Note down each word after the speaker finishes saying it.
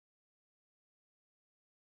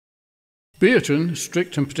Bierton,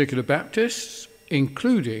 strict and particular Baptists,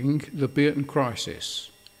 including the Bierton crisis.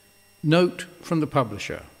 Note from the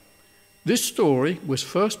publisher. This story was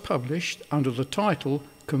first published under the title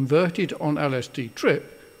Converted on LSD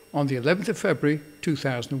Trip on the 11th of February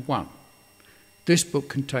 2001. This book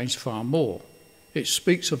contains far more. It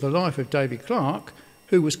speaks of the life of David Clarke,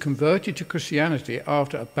 who was converted to Christianity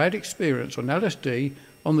after a bad experience on LSD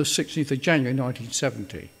on the 16th of January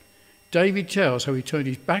 1970. David tells how he turned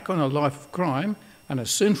his back on a life of crime and a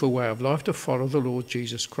sinful way of life to follow the Lord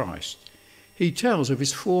Jesus Christ. He tells of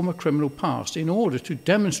his former criminal past in order to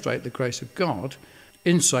demonstrate the grace of God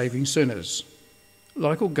in saving sinners.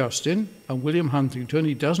 Like Augustine and William Huntington,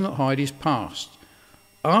 he does not hide his past.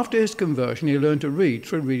 After his conversion, he learned to read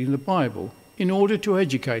through reading the Bible in order to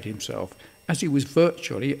educate himself, as he was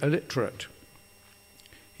virtually illiterate.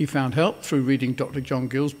 He found help through reading Dr. John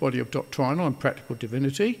Gill's body of doctrinal and practical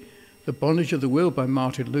divinity, The Bondage of the Will by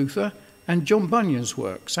Martin Luther, and John Bunyan's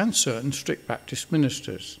works and certain strict Baptist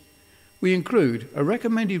ministers. We include a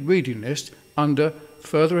recommended reading list under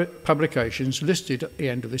further publications listed at the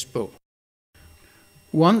end of this book.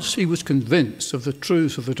 Once he was convinced of the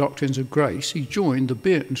truth of the doctrines of grace, he joined the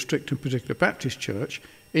Bierton Strict and Particular Baptist Church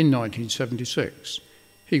in 1976.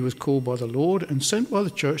 He was called by the Lord and sent by the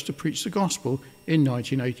church to preach the gospel in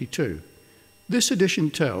 1982. This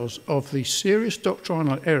edition tells of the serious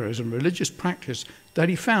doctrinal errors and religious practice that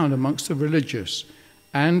he found amongst the religious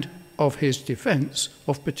and of his defence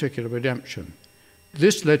of particular redemption.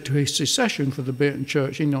 This led to his secession from the Bierton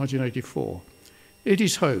Church in 1984. It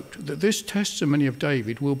is hoped that this testimony of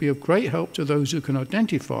David will be of great help to those who can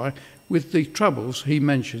identify with the troubles he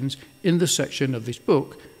mentions in the section of this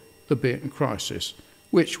book, The Bierton Crisis,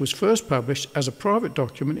 which was first published as a private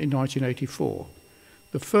document in 1984.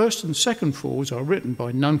 The first and second forwards are written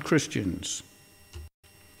by non-Christians.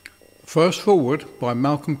 First forward by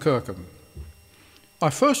Malcolm Kirkham. I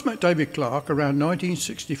first met David Clarke around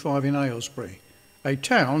 1965 in Aylesbury, a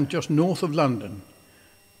town just north of London.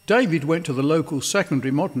 David went to the local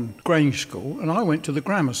secondary modern Grange school and I went to the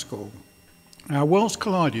grammar school. Our worlds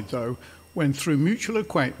collided though when through mutual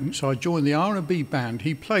acquaintance I joined the R&B band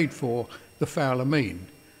he played for, the Fowler Mean.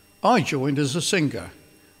 I joined as a singer.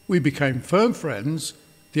 We became firm friends.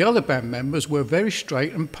 The other band members were very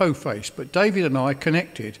straight and po-faced, but David and I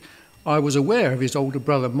connected. I was aware of his older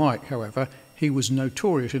brother Mike, however. He was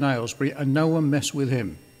notorious in Aylesbury and no one messed with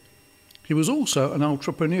him. He was also an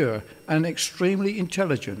entrepreneur and extremely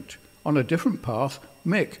intelligent. On a different path,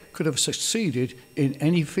 Mick could have succeeded in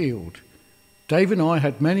any field. Dave and I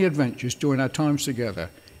had many adventures during our times together.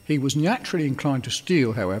 He was naturally inclined to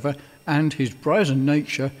steal, however, and his brazen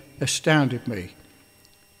nature astounded me.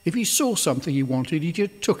 If he saw something he wanted, he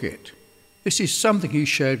just took it. This is something he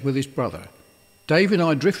shared with his brother. Dave and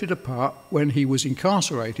I drifted apart when he was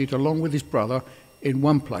incarcerated along with his brother in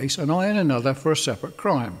one place and I in another for a separate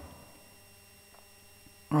crime.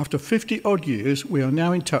 After 50-odd years, we are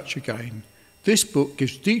now in touch again. This book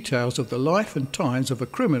gives details of the life and times of a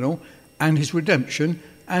criminal and his redemption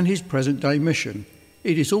and his present-day mission.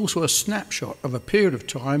 It is also a snapshot of a period of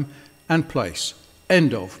time and place.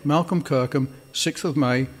 End of. Malcolm Kirkham, 6th of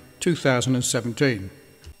May, 2017.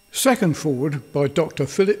 Second forward by Dr.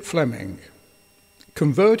 Philip Fleming.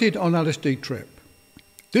 Converted on LSD Trip.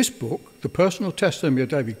 This book, the personal testimony of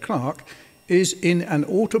David Clarke, is in an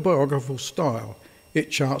autobiographical style. It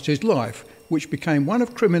charts his life, which became one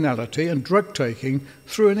of criminality and drug-taking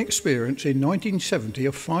through an experience in 1970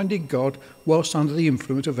 of finding God whilst under the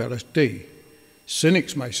influence of LSD.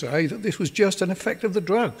 Cynics may say that this was just an effect of the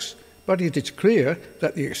drugs, but it is clear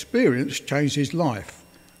that the experience changed his life.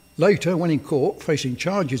 Later, when in court facing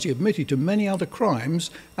charges, he admitted to many other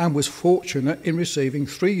crimes and was fortunate in receiving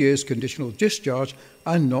 3 years conditional discharge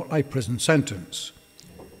and not a prison sentence.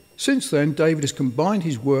 Since then, David has combined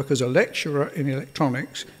his work as a lecturer in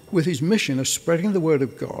electronics with his mission of spreading the word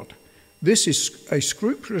of God. This is a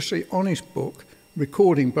scrupulously honest book,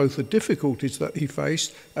 recording both the difficulties that he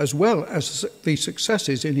faced as well as the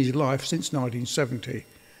successes in his life since 1970.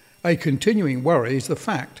 A continuing worry is the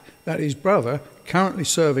fact that his brother, currently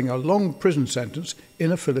serving a long prison sentence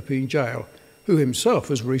in a Philippine jail, who himself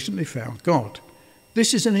has recently found God.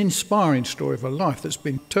 This is an inspiring story of a life that's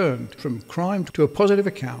been turned from crime to a positive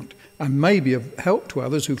account and may be of help to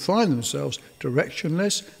others who find themselves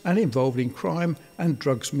directionless and involved in crime and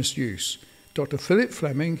drugs misuse. Dr. Philip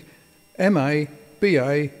Fleming, MA,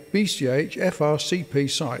 BA, BCH, FRCP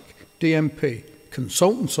Psych, DMP,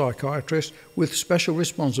 consultant psychiatrist with special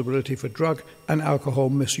responsibility for drug and alcohol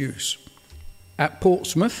misuse. At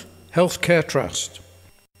Portsmouth Healthcare Trust.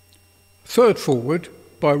 Third forward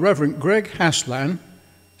by Reverend Greg Haslan,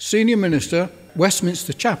 Senior Minister,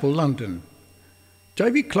 Westminster Chapel, London.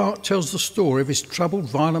 David Clark tells the story of his troubled,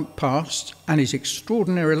 violent past and his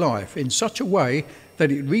extraordinary life in such a way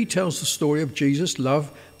that it retells the story of Jesus'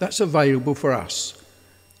 love that's available for us.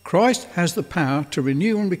 Christ has the power to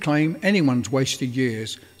renew and reclaim anyone's wasted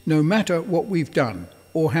years, no matter what we've done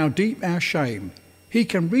or how deep our shame. He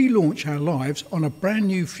can relaunch our lives on a brand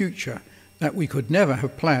new future that we could never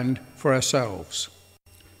have planned for ourselves.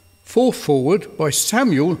 Fourth forward by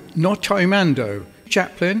Samuel Notaimando,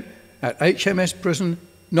 chaplain at HMS Prison,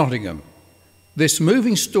 Nottingham. This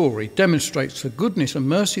moving story demonstrates the goodness and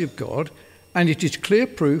mercy of God, and it is clear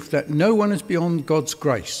proof that no one is beyond God's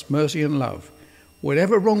grace, mercy and love.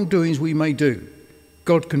 Whatever wrongdoings we may do,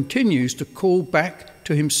 God continues to call back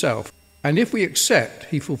to himself, and if we accept,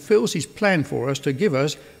 he fulfills his plan for us to give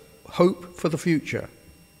us hope for the future.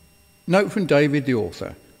 Note from David, the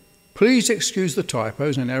author. Please excuse the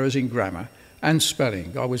typos and errors in grammar and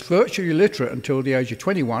spelling. I was virtually illiterate until the age of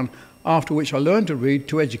 21, after which I learned to read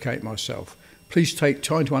to educate myself. Please take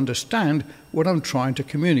time to understand what I'm trying to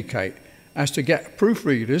communicate, as to get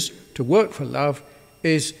proofreaders to work for love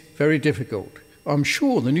is very difficult. I'm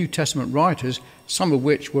sure the New Testament writers, some of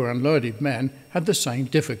which were unlearned men, had the same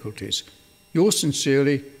difficulties. Yours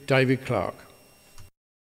sincerely, David Clark.